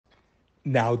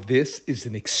Now, this is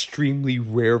an extremely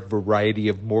rare variety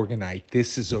of Morganite.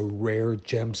 This is a rare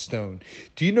gemstone.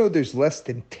 Do you know there's less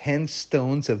than 10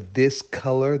 stones of this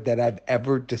color that I've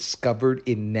ever discovered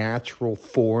in natural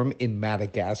form in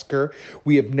Madagascar?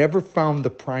 We have never found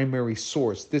the primary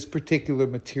source. This particular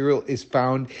material is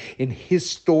found in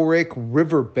historic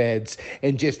riverbeds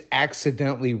and just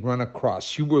accidentally run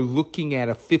across. You were looking at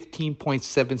a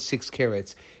 15.76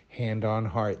 carats. Hand on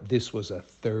heart, this was a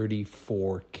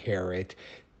 34 carat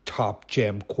top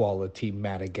gem quality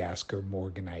Madagascar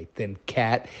Morganite. Then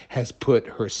Kat has put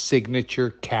her signature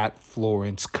Kat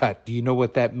Florence cut. Do you know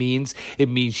what that means? It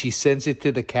means she sends it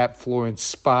to the Kat Florence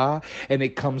spa and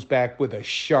it comes back with a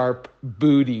sharp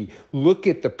booty. Look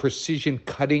at the precision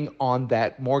cutting on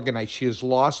that Morganite. She has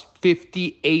lost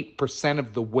 58%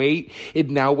 of the weight. It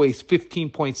now weighs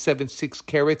 15.76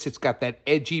 carats. It's got that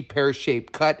edgy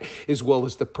pear-shaped cut as well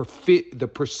as the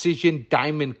precision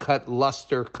diamond cut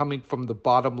luster coming from the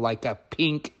bottom like a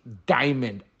pink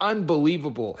diamond.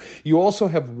 Unbelievable. You also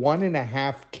have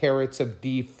 1.5 carats of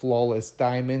D flawless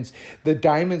diamonds. The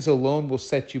diamonds alone will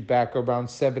set you back around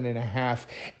 7.5,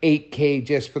 8K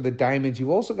just for the diamonds.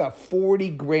 You also got 40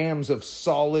 grams of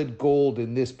solid gold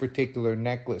in this particular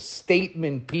necklace.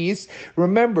 Statement piece.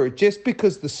 Remember, just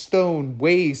because the stone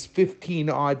weighs 15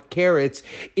 odd carats,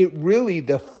 it really,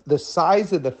 the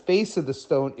size of the face of the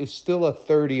stone is still a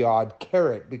 30 odd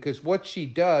carat, because what she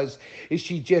does is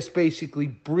she just basically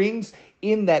brings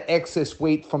in that excess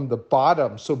weight from the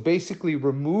bottom. So basically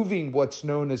removing what's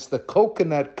known as the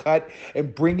coconut cut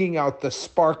and bringing out the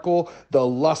sparkle, the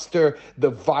luster,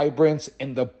 the vibrance,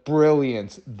 and the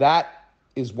brilliance. That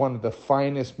is one of the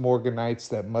finest Morganites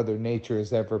that Mother Nature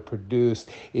has ever produced.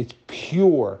 It's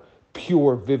pure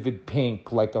vivid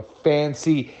pink, like a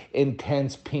fancy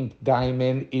intense pink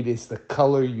diamond. It is the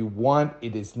color you want.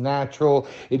 It is natural.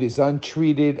 It is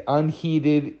untreated,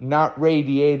 unheated, not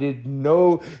radiated,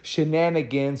 no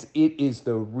shenanigans. It is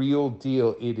the real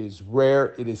deal. It is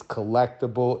rare, it is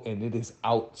collectible, and it is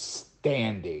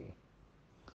outstanding.